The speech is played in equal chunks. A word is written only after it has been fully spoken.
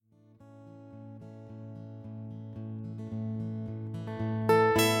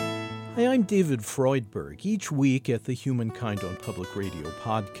Hi, I'm David Freudberg. Each week at the Humankind on Public Radio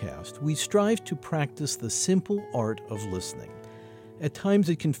podcast, we strive to practice the simple art of listening. At times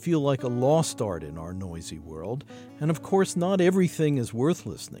it can feel like a lost art in our noisy world, and of course not everything is worth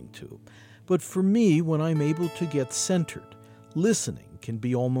listening to. But for me, when I'm able to get centered, listening can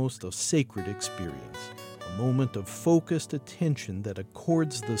be almost a sacred experience, a moment of focused attention that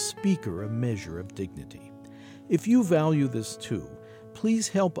accords the speaker a measure of dignity. If you value this too, please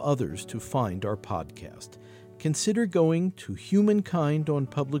help others to find our podcast. Consider going to Humankind on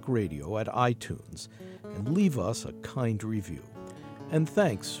Public Radio at iTunes and leave us a kind review. And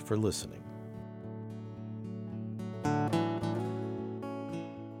thanks for listening.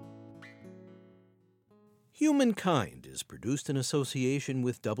 Humankind is produced in association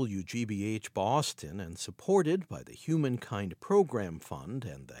with WGBH Boston and supported by the Humankind Program Fund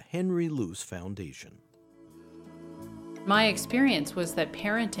and the Henry Luce Foundation. My experience was that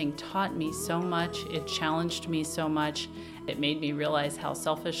parenting taught me so much, it challenged me so much, it made me realize how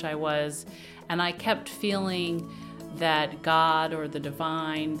selfish I was, and I kept feeling that God or the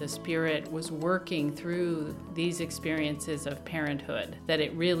divine, the spirit, was working through these experiences of parenthood, that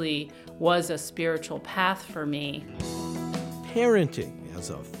it really was a spiritual path for me. Parenting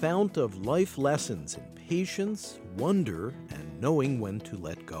as a fount of life lessons in patience, wonder, and knowing when to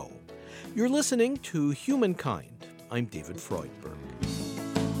let go. You're listening to Humankind. I'm David Freudberg.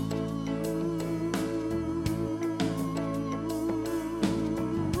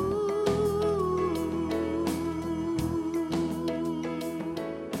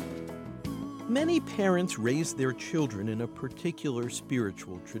 Many parents raise their children in a particular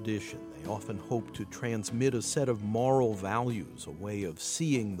spiritual tradition. They often hope to transmit a set of moral values, a way of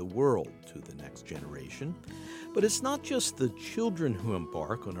seeing the world to the next generation. But it's not just the children who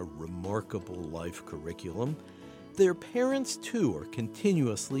embark on a remarkable life curriculum. Their parents, too, are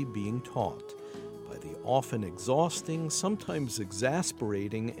continuously being taught by the often exhausting, sometimes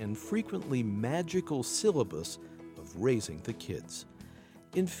exasperating, and frequently magical syllabus of raising the kids.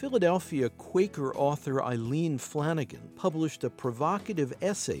 In Philadelphia, Quaker author Eileen Flanagan published a provocative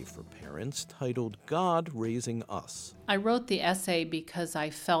essay for parents titled God Raising Us. I wrote the essay because I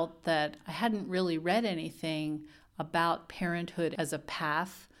felt that I hadn't really read anything about parenthood as a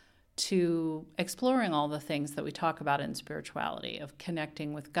path to exploring all the things that we talk about in spirituality, of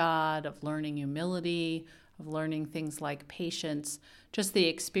connecting with God, of learning humility, of learning things like patience. Just the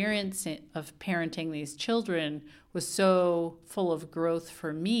experience of parenting these children was so full of growth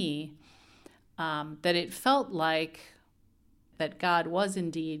for me that it felt like that God was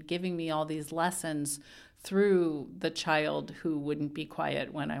indeed giving me all these lessons through the child who wouldn't be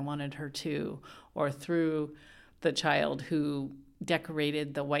quiet when I wanted her to, or through the child who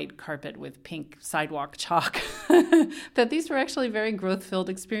decorated the white carpet with pink sidewalk chalk, that these were actually very growth-filled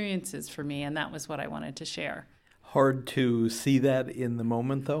experiences for me, and that was what I wanted to share. Hard to see that in the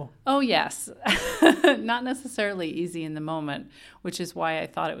moment, though? Oh, yes. Not necessarily easy in the moment, which is why I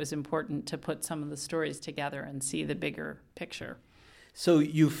thought it was important to put some of the stories together and see the bigger picture. So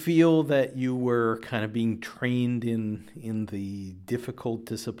you feel that you were kind of being trained in the difficult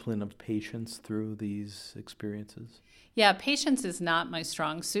discipline of patience through these experiences? Yeah, patience is not my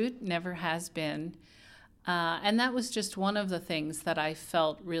strong suit, never has been. And that was just one of the things that I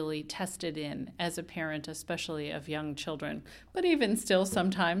felt really tested in as a parent, especially of young children. But even still,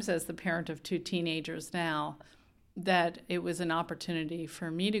 sometimes as the parent of two teenagers now, that it was an opportunity for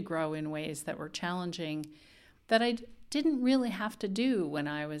me to grow in ways that were challenging that I didn't really have to do when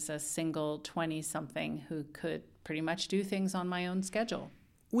I was a single 20-something who could pretty much do things on my own schedule.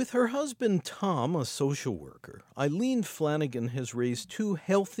 With her husband, Tom, a social worker, Eileen Flanagan has raised two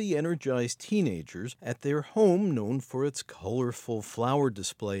healthy, energized teenagers at their home known for its colorful flower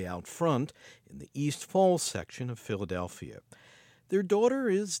display out front in the East Falls section of Philadelphia. Their daughter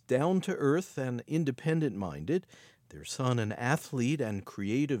is down-to-earth and independent-minded, their son an athlete and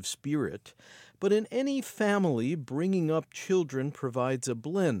creative spirit. But in any family, bringing up children provides a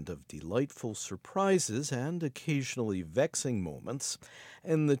blend of delightful surprises and occasionally vexing moments,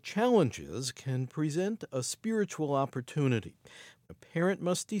 and the challenges can present a spiritual opportunity. A parent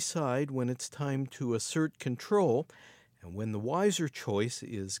must decide when it's time to assert control and when the wiser choice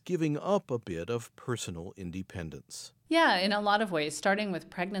is giving up a bit of personal independence. Yeah, in a lot of ways, starting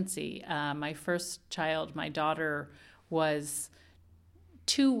with pregnancy. My first child, my daughter, was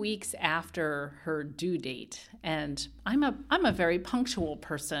 2 weeks after her due date. And I'm a very punctual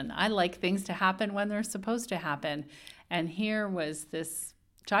person. I like things to happen when they're supposed to happen. And here was this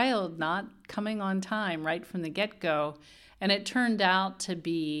child not coming on time right from the get-go. And it turned out to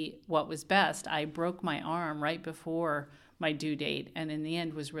be what was best. I broke my arm right before my due date, and in the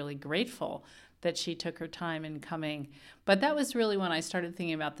end was really grateful that she took her time in coming. But that was really when I started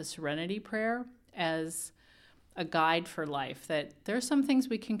thinking about the Serenity Prayer as a guide for life, that there are some things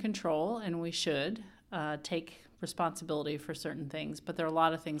we can control and we should take responsibility for certain things, but there are a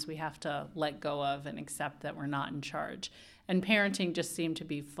lot of things we have to let go of and accept that we're not in charge. And parenting just seemed to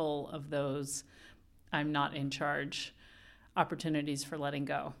be full of those I'm not in charge opportunities for letting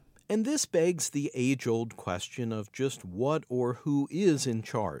go. And this begs the age-old question of just what or who is in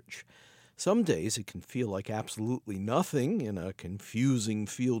charge. Some days it can feel like absolutely nothing in a confusing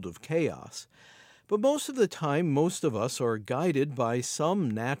field of chaos. But most of the time, most of us are guided by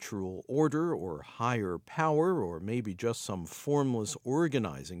some natural order or higher power, or maybe just some formless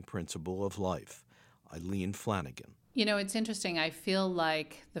organizing principle of life. Eileen Flanagan. You know, it's interesting. I feel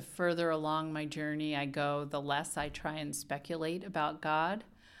like the further along my journey I go, the less I try and speculate about God.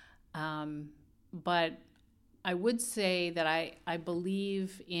 But I would say that I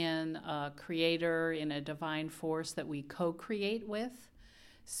believe in a creator, in a divine force that we co-create with.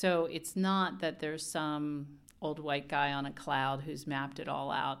 So it's not that there's some old white guy on a cloud who's mapped it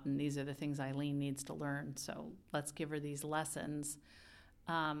all out and these are the things Eileen needs to learn, so let's give her these lessons.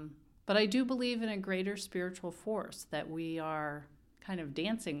 But I do believe in a greater spiritual force that we are kind of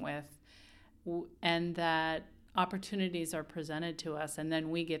dancing with, and that opportunities are presented to us, and then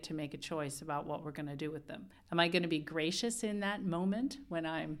we get to make a choice about what we're going to do with them. Am I going to be gracious in that moment when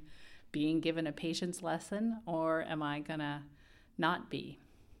I'm being given a patience lesson, or am I going to not be?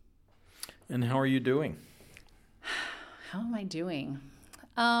 And how are you doing? How am I doing?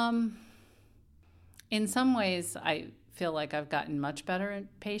 In some ways, I feel like I've gotten much better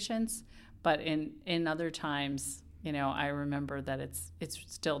at patience, but in other times, you know, I remember that it's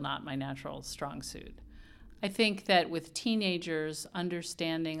still not my natural strong suit. I think that with teenagers,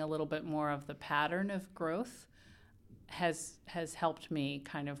 understanding a little bit more of the pattern of growth has helped me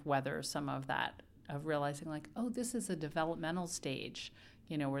kind of weather some of that, of realizing like, oh, this is a developmental stage,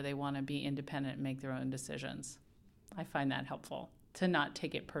 you know, where they want to be independent and make their own decisions. I find that helpful, to not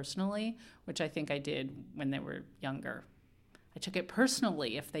take it personally, which I think I did when they were younger. I took it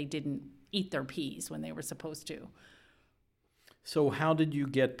personally if they didn't eat their peas when they were supposed to. So how did you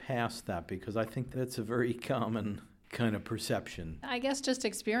get past that? Because I think that's a very common kind of perception. I guess just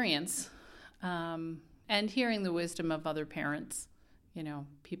experience, and hearing the wisdom of other parents, you know,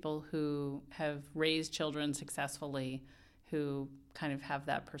 people who have raised children successfully, who kind of have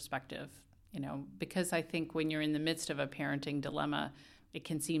that perspective, you know, because I think when you're in the midst of a parenting dilemma, it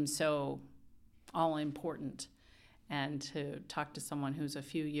can seem so all important. And to talk to someone who's a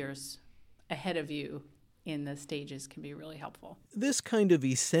few years ahead of you in the stages can be really helpful. This kind of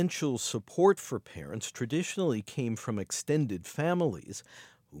essential support for parents traditionally came from extended families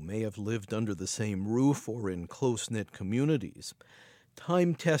who may have lived under the same roof or in close-knit communities.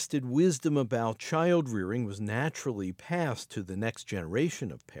 Time-tested wisdom about child-rearing was naturally passed to the next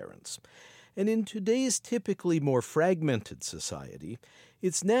generation of parents. And in today's typically more fragmented society,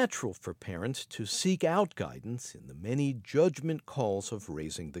 it's natural for parents to seek out guidance in the many judgment calls of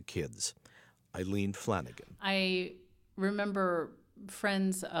raising the kids. Eileen Flanagan. I remember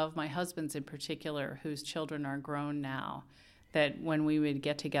friends of my husband's in particular, whose children are grown now, that when we would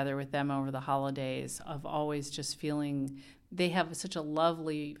get together with them over the holidays, of always just feeling they have such a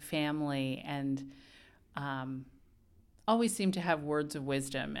lovely family and always seem to have words of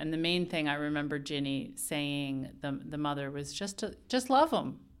wisdom. And the main thing I remember Ginny saying, the mother, was just love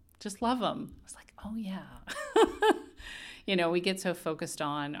them. Just love them. I was like, oh, yeah. You know, we get so focused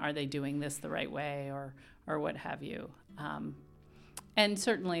on, are they doing this the right way or what have you. And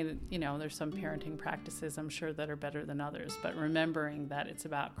certainly, you know, there's some parenting practices, I'm sure, that are better than others. But remembering that it's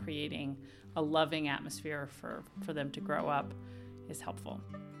about creating a loving atmosphere for them to grow up is helpful.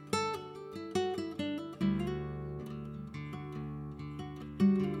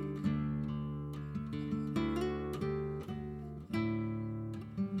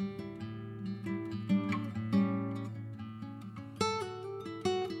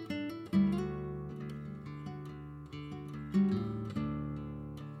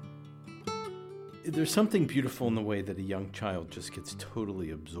 There's something beautiful in the way that a young child just gets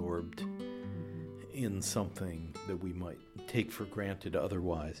totally absorbed in something that we might take for granted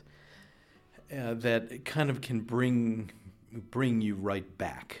otherwise, that kind of can bring you right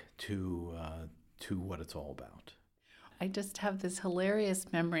back to what it's all about. I just have this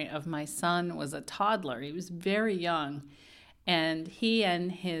hilarious memory of my son was a toddler. He was very young, and he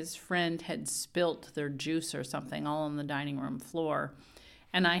and his friend had spilt their juice or something all on the dining room floor.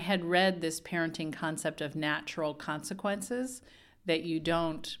 And I had read this parenting concept of natural consequences, that you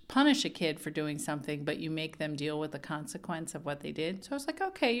don't punish a kid for doing something, but you make them deal with the consequence of what they did. So I was like,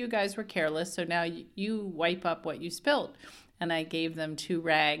 okay, you guys were careless, so now you wipe up what you spilled. And I gave them 2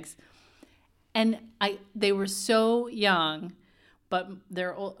 rags. And they were so young, but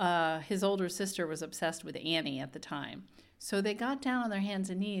his older sister was obsessed with Annie at the time. So they got down on their hands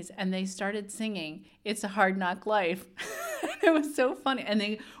and knees and they started singing, "It's a Hard Knock Life." It was so funny. And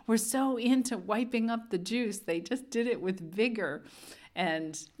they were so into wiping up the juice. They just did it with vigor.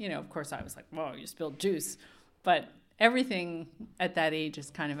 And, of course I was like, whoa, you spilled juice. But everything at that age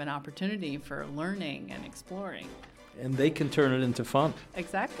is kind of an opportunity for learning and exploring. And they can turn it into fun.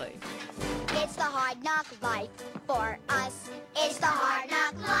 Exactly. It's the hard knock life for us. It's the hard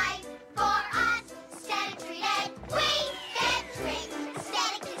knock life for us. Static treated, we get tricked.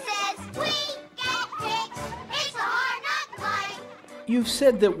 Static says we get tricked. It's the hard knock life. You've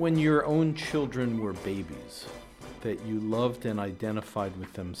said that when your own children were babies, that you loved and identified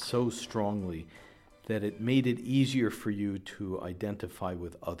with them so strongly that it made it easier for you to identify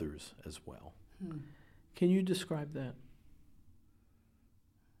with others as well. Can you describe that?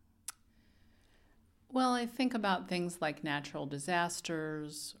 Well, I think about things like natural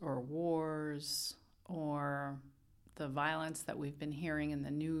disasters or wars or the violence that we've been hearing in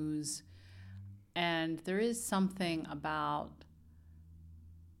the news. And there is something about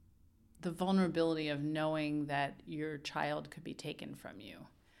the vulnerability of knowing that your child could be taken from you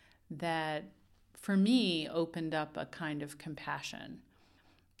that, for me, opened up a kind of compassion.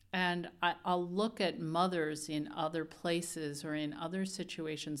 And I'll look at mothers in other places or in other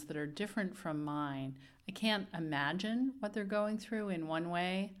situations that are different from mine. I can't imagine what they're going through in one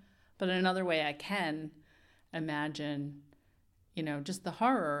way, but in another way I can imagine, just the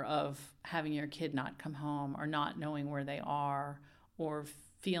horror of having your kid not come home or not knowing where they are or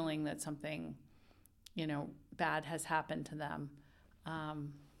feeling that something, bad has happened to them.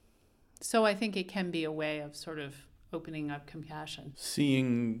 So I think it can be a way of sort of opening up compassion.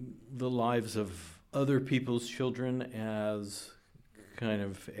 Seeing the lives of other people's children as kind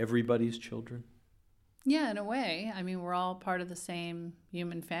of everybody's children? Yeah, in a way. I mean, we're all part of the same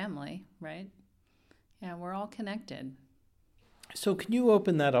human family, right? Yeah, we're all connected. So can you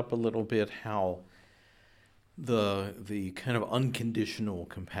open that up a little bit, how the kind of unconditional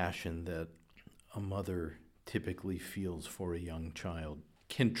compassion that a mother typically feels for a young child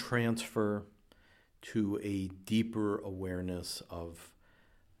can transfer to a deeper awareness of,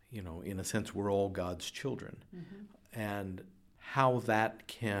 in a sense, we're all God's children, and how that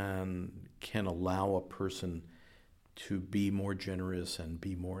can allow a person to be more generous and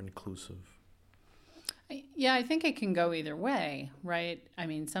be more inclusive? Yeah, I think it can go either way, right? I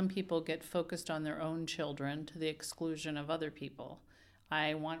mean, some people get focused on their own children to the exclusion of other people.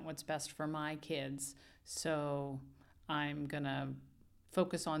 I want what's best for my kids, so I'm going to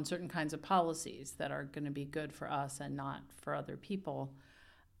focus on certain kinds of policies that are going to be good for us and not for other people.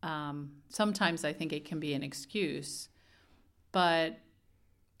 Sometimes I think it can be an excuse, but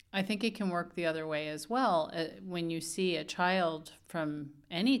I think it can work the other way as well. When you see a child from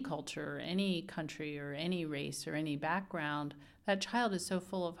any culture, any country, or any race, or any background, that child is so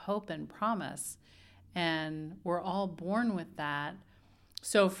full of hope and promise, and we're all born with that.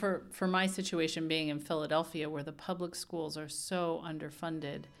 So for my situation being in Philadelphia, where the public schools are so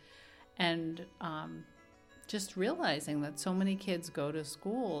underfunded, and just realizing that so many kids go to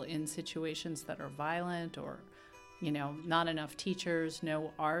school in situations that are violent or, not enough teachers,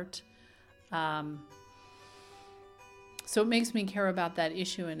 no art. So it makes me care about that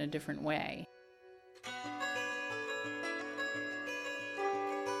issue in a different way.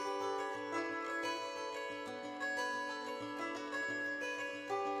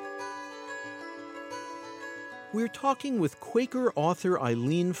 We're talking with Quaker author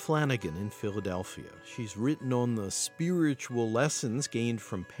Eileen Flanagan in Philadelphia. She's written on the spiritual lessons gained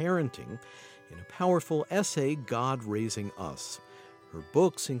from parenting in a powerful essay, God Raising Us. Her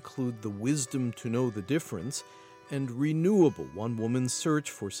books include The Wisdom to Know the Difference and Renewable, One Woman's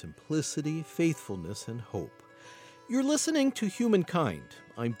Search for Simplicity, Faithfulness, and Hope. You're listening to Humankind.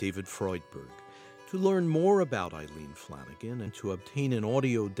 I'm David Freudberg. To learn more about Eileen Flanagan and to obtain an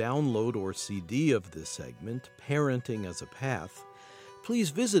audio download or CD of this segment, Parenting as a Path, please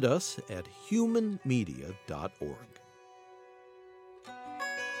visit us at humanmedia.org.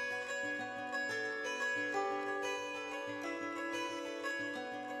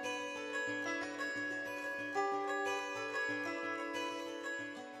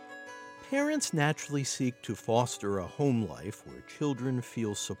 Parents naturally seek to foster a home life where children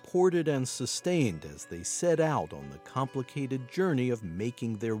feel supported and sustained as they set out on the complicated journey of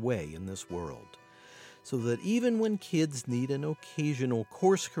making their way in this world. so that even when kids need an occasional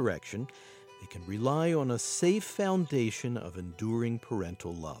course correction, they can rely on a safe foundation of enduring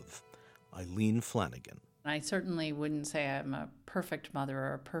parental love. Eileen Flanagan. I certainly wouldn't say I'm a perfect mother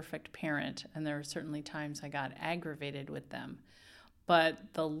or a perfect parent, and there are certainly times I got aggravated with them.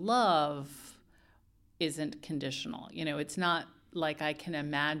 But the love isn't conditional. It's not like I can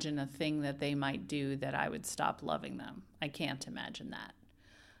imagine a thing that they might do that I would stop loving them. I can't imagine that.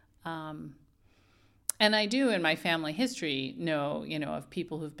 And I do, in my family history, know, of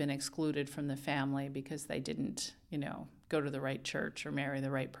people who've been excluded from the family because they didn't, go to the right church or marry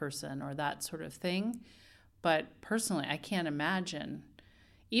the right person or that sort of thing. But personally, I can't imagine,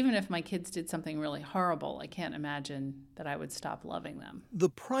 even if my kids did something really horrible, I can't imagine that I would stop loving them. The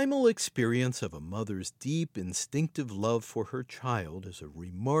primal experience of a mother's deep, instinctive love for her child is a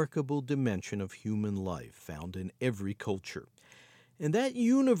remarkable dimension of human life found in every culture. And that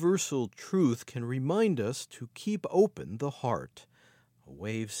universal truth can remind us to keep open the heart, a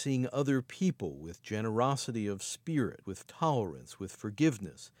way of seeing other people with generosity of spirit, with tolerance, with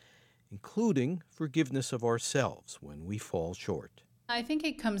forgiveness, including forgiveness of ourselves when we fall short. I think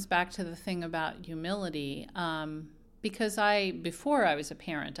it comes back to the thing about humility, because before I was a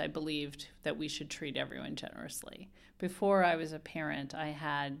parent, I believed that we should treat everyone generously. Before I was a parent, I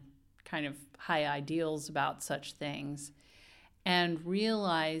had kind of high ideals about such things. And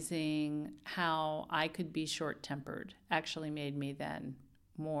realizing how I could be short-tempered actually made me then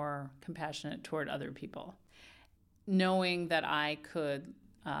more compassionate toward other people. Knowing that I could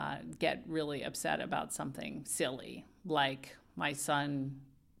get really upset about something silly, like my son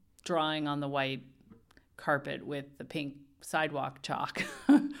drawing on the white carpet with the pink sidewalk chalk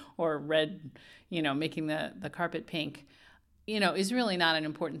or red, making the carpet pink, is really not an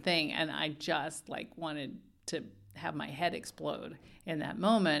important thing. And I just wanted to have my head explode in that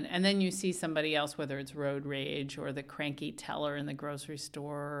moment. And then you see somebody else, whether it's road rage or the cranky teller in the grocery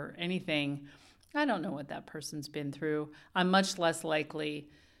store or anything. I don't know what that person's been through. I'm much less likely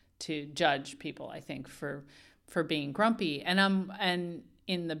to judge people, I think, for being grumpy. And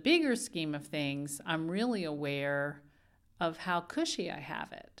in the bigger scheme of things, I'm really aware of how cushy I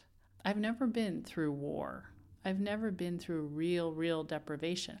have it. I've never been through war. I've never been through real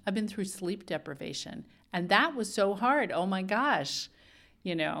deprivation. I've been through sleep deprivation. And that was so hard. Oh my gosh.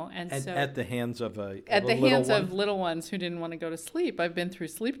 At the hands of little ones who didn't want to go to sleep. I've been through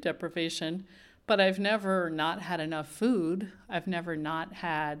sleep deprivation, but I've never not had enough food. I've never not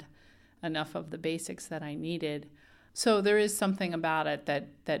had enough of the basics that I needed. So there is something about it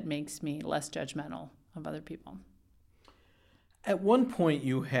that makes me less judgmental of other people. At one point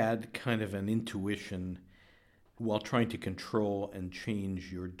you had kind of an intuition while trying to control and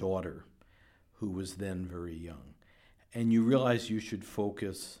change your daughter, who was then very young. And you realized you should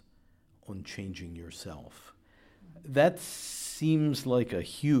focus on changing yourself. That seems like a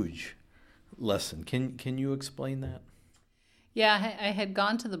huge lesson. Can you explain that? Yeah, I had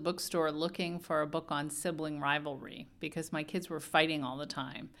gone to the bookstore looking for a book on sibling rivalry because my kids were fighting all the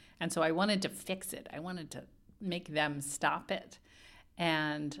time. And so I wanted to fix it. I wanted to make them stop it.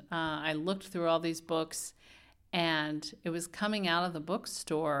 And I looked through all these books, and it was coming out of the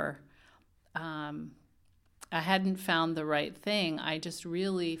bookstore. I hadn't found the right thing. I just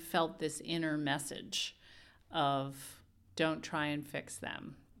really felt this inner message of don't try and fix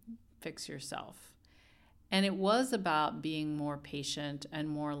them, fix yourself. And it was about being more patient and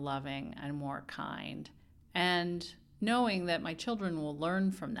more loving and more kind, and knowing that my children will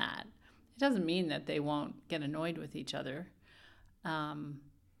learn from that. It doesn't mean that they won't get annoyed with each other.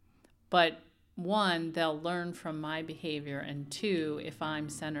 But one, they'll learn from my behavior, and two, if I'm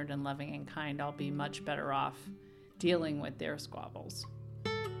centered and loving and kind, I'll be much better off dealing with their squabbles.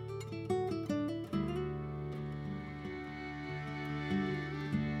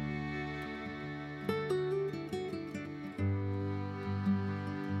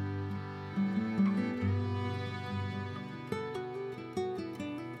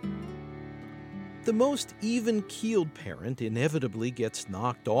 The most even-keeled parent inevitably gets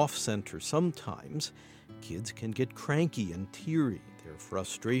knocked off-center sometimes. Kids can get cranky and teary. Their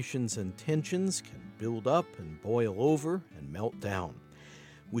frustrations and tensions can build up and boil over and melt down,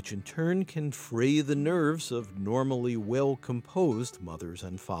 which in turn can fray the nerves of normally well-composed mothers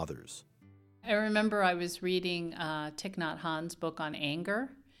and fathers. I remember I was reading Thich Nhat Hanh's book on anger.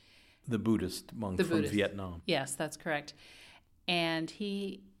 The Buddhist monk from Vietnam. Yes, that's correct. And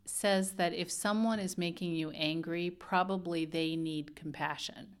he says that if someone is making you angry, probably they need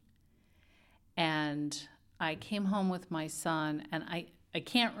compassion. And I came home with my son, and I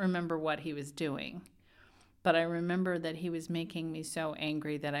can't remember what he was doing, but I remember that he was making me so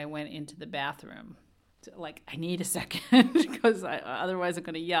angry that I went into the bathroom like, I need a second because otherwise I'm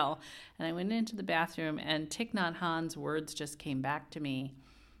going to yell. And I went into the bathroom, and Thich Nhat Hanh's words just came back to me.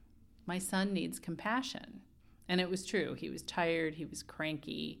 My son needs compassion. And it was true. He was tired. He was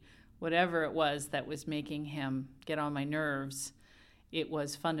cranky. Whatever it was that was making him get on my nerves, it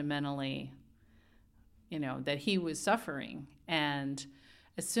was fundamentally, that he was suffering. And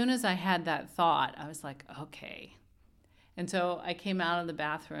as soon as I had that thought, I was like, okay. And so I came out of the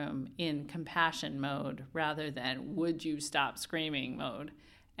bathroom in compassion mode rather than would you stop screaming mode.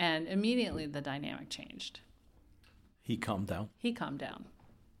 And immediately the dynamic changed. He calmed down? He calmed down.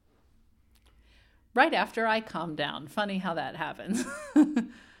 Right after I calmed down. Funny how that happens.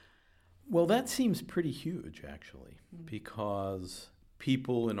 Well, that seems pretty huge, actually, because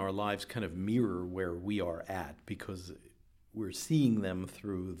people in our lives kind of mirror where we are at because we're seeing them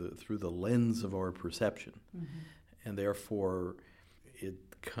through the lens of our perception. Mm-hmm. And therefore, it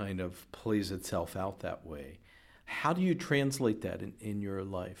kind of plays itself out that way. How do you translate that in your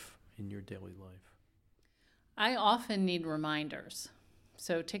life, in your daily life? I often need reminders.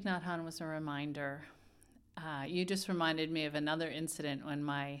 So Thich Nhat Hanh was a reminder. You just reminded me of another incident when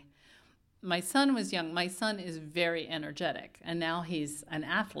my son was young. My son is very energetic, and now he's an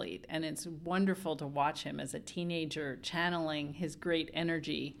athlete, and it's wonderful to watch him as a teenager channeling his great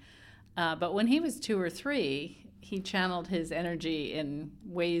energy. But when he was 2 or 3, he channeled his energy in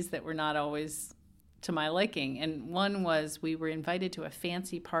ways that were not always to my liking. And one was we were invited to a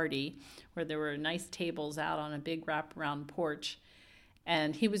fancy party where there were nice tables out on a big wraparound porch,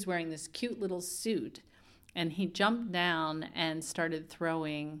 and he was wearing this cute little suit, and he jumped down and started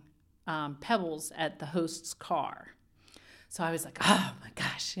throwing pebbles at the host's car. So I was like, oh my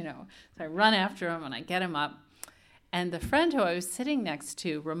gosh, So I run after him and I get him up. And the friend who I was sitting next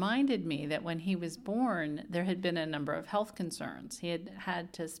to reminded me that when he was born, there had been a number of health concerns. He had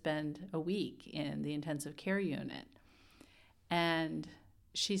had to spend a week in the intensive care unit. And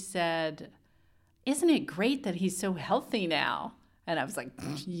she said, isn't it great that he's so healthy now? And I was like,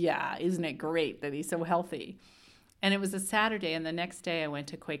 yeah, isn't it great that he's so healthy? And it was a Saturday, and the next day I went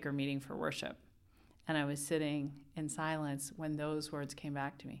to Quaker meeting for worship. And I was sitting in silence when those words came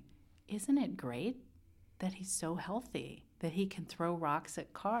back to me. Isn't it great that he's so healthy, that he can throw rocks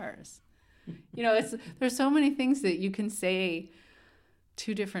at cars? There's so many things that you can say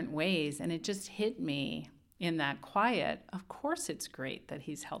 2 different ways, and it just hit me in that quiet. Of course it's great that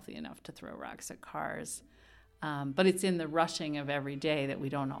he's healthy enough to throw rocks at cars, but it's in the rushing of every day that we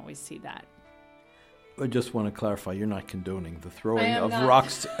don't always see that. I just want to clarify, you're not condoning the throwing of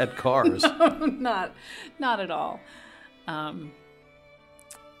rocks at cars. No, not at all.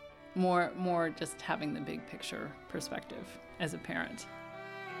 More just having the big picture perspective as a parent.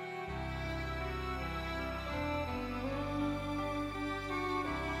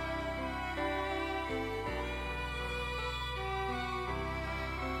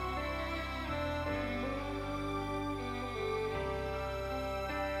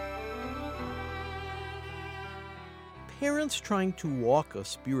 Parents trying to walk a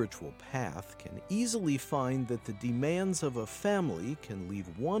spiritual path can easily find that the demands of a family can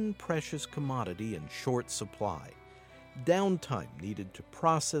leave one precious commodity in short supply: downtime needed to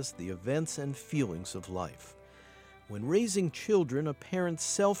process the events and feelings of life. When raising children, a parent's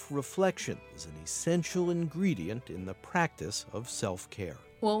self-reflection is an essential ingredient in the practice of self-care.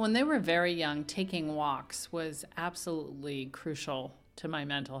 Well, when they were very young, taking walks was absolutely crucial to my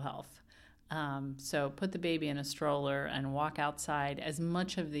mental health. So put the baby in a stroller and walk outside as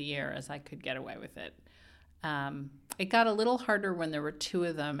much of the year as I could get away with it. It got a little harder when there were 2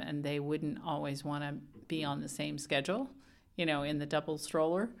 of them and they wouldn't always want to be on the same schedule, in the double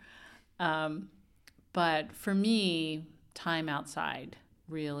stroller. But for me, time outside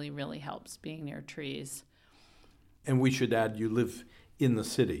really, really helps, being near trees. And we should add, you live in the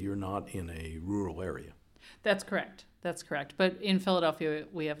city. You're not in a rural area. That's correct. But in Philadelphia,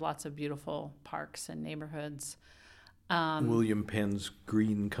 we have lots of beautiful parks and neighborhoods. William Penn's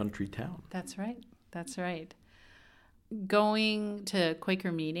green country town. That's right. Going to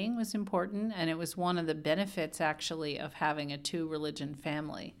Quaker meeting was important, and it was one of the benefits, actually, of having a 2-religion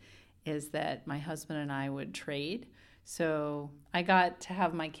family, is that my husband and I would trade. So I got to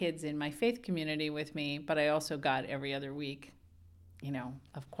have my kids in my faith community with me, but I also got every other week,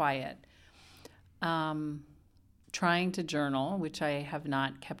 of quiet. Trying to journal, which I have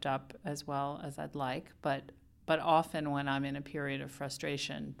not kept up as well as I'd like, but often when I'm in a period of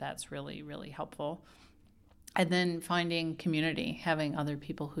frustration, that's really, really helpful. And then finding community, having other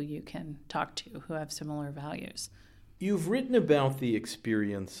people who you can talk to who have similar values. You've written about the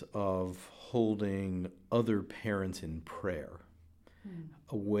experience of holding other parents in prayer.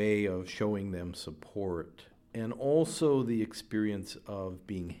 a way of showing them support, and also the experience of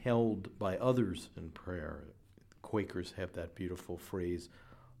being held by others in prayer. Quakers have that beautiful phrase,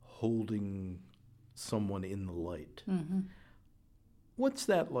 holding someone in the light. Mm-hmm. What's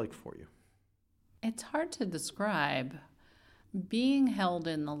that like for you? It's hard to describe. Being held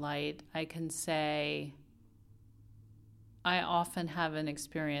in the light, I can say I often have an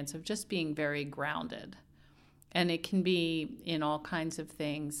experience of just being very grounded. And it can be in all kinds of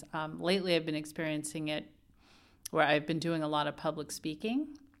things. Lately, I've been experiencing it where I've been doing a lot of public speaking.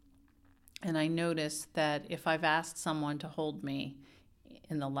 And I noticed that if I've asked someone to hold me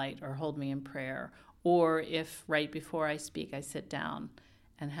in the light or hold me in prayer, or if right before I speak, I sit down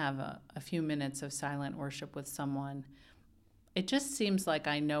and have a few minutes of silent worship with someone, it just seems like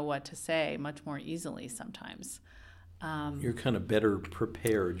I know what to say much more easily sometimes. You're kind of better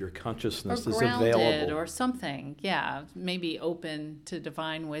prepared. Your consciousness is grounded available. Or something, yeah, maybe open to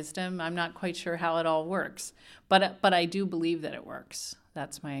divine wisdom. I'm not quite sure how it all works, but I do believe that it works.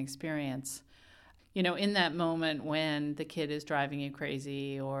 That's my experience. You know, in that moment when the kid is driving you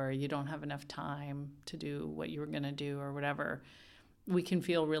crazy or you don't have enough time to do what you were going to do or whatever, we can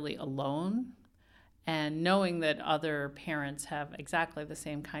feel really alone. And knowing that other parents have exactly the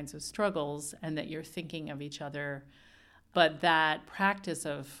same kinds of struggles and that you're thinking of each other, but that practice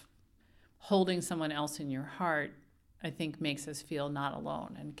of holding someone else in your heart, I think, makes us feel not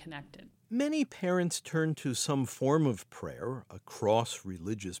alone and connected. Many parents turn to some form of prayer across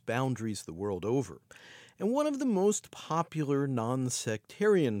religious boundaries the world over. And one of the most popular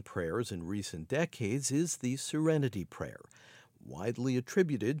non-sectarian prayers in recent decades is the Serenity Prayer, widely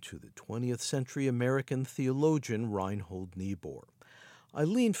attributed to the 20th century American theologian Reinhold Niebuhr.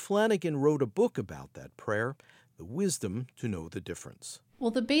 Eileen Flanagan wrote a book about that prayer, The Wisdom to Know the Difference.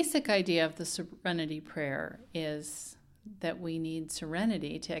 Well, the basic idea of the Serenity Prayer is that we need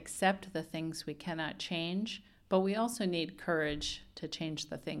serenity to accept the things we cannot change, but we also need courage to change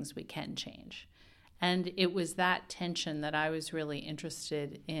the things we can change. And it was that tension that I was really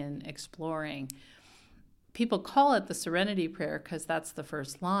interested in exploring. People call it the Serenity Prayer because that's the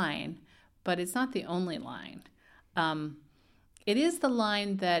first line, but it's not the only line. It is the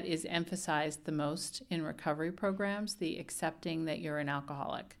line that is emphasized the most in recovery programs, the accepting that you're an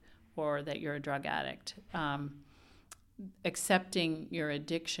alcoholic or that you're a drug addict. Accepting your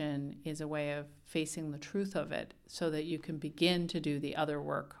addiction is a way of facing the truth of it so that you can begin to do the other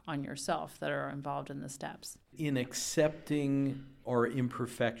work on yourself that are involved in the steps. In accepting our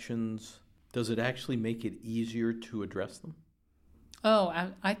imperfections, does it actually make it easier to address them? Oh,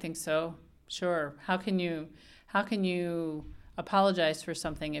 I think so. Sure. How can you apologize for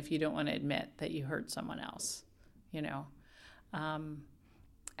something if you don't want to admit that you hurt someone else? You know,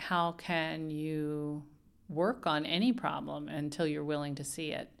 how can you work on any problem until you're willing to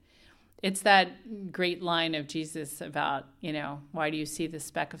see it? It's that great line of Jesus about, you know, why do you see the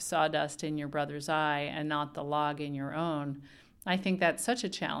speck of sawdust in your brother's eye and not the log in your own? I think that's such a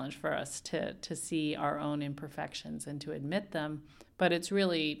challenge for us to see our own imperfections and to admit them, but it's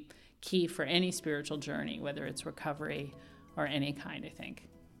really key for any spiritual journey, whether it's recovery or any kind, I think.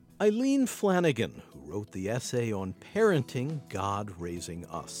 Eileen Flanagan, who wrote the essay on parenting, God Raising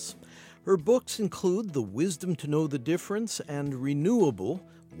Us. Her books include The Wisdom to Know the Difference and Renewable,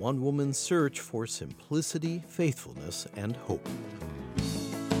 One Woman's Search for Simplicity, Faithfulness, and Hope.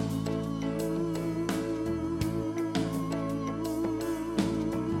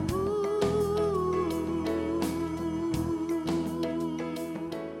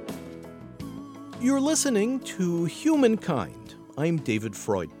 You're listening to Humankind. I'm David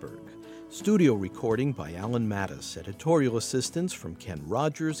Freudberg. Studio recording by Alan Mattis. Editorial assistance from Ken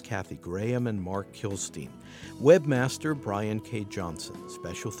Rogers, Kathy Graham, and Mark Kilstein. Webmaster Brian K. Johnson.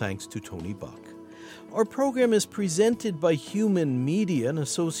 Special thanks to Tony Buck. Our program is presented by Human Media in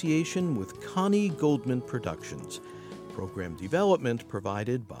association with Connie Goldman Productions. Program development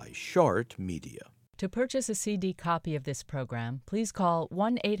provided by Shart Media. To purchase a CD copy of this program, please call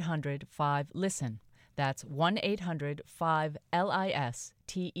 1-800-5LISTEN. That's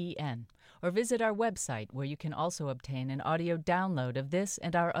 1-800-5LISTEN. Or visit our website, where you can also obtain an audio download of this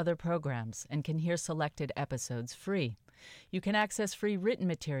and our other programs and can hear selected episodes free. You can access free written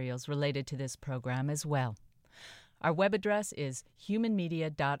materials related to this program as well. Our web address is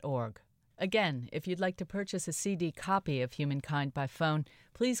humanmedia.org. Again, if you'd like to purchase a CD copy of Humankind by phone,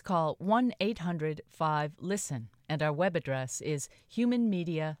 please call 1-800-5LISTEN, and our web address is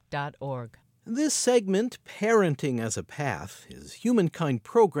humanmedia.org. This segment, Parenting as a Path, is Humankind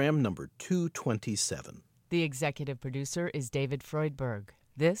Program number 227. The executive producer is David Freudberg.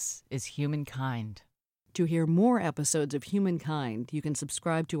 This is Humankind. To hear more episodes of Humankind, you can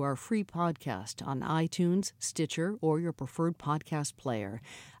subscribe to our free podcast on iTunes, Stitcher, or your preferred podcast player.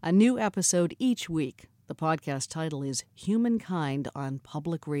 A new episode each week. The podcast title is Humankind on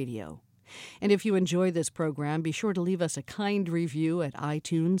Public Radio. And if you enjoy this program, be sure to leave us a kind review at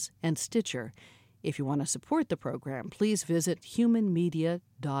iTunes and Stitcher. If you want to support the program, please visit humanmedia.org.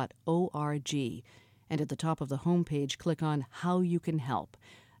 And at the top of the homepage, click on How You Can Help.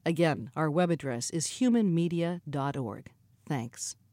 Again, our web address is humanmedia.org. Thanks.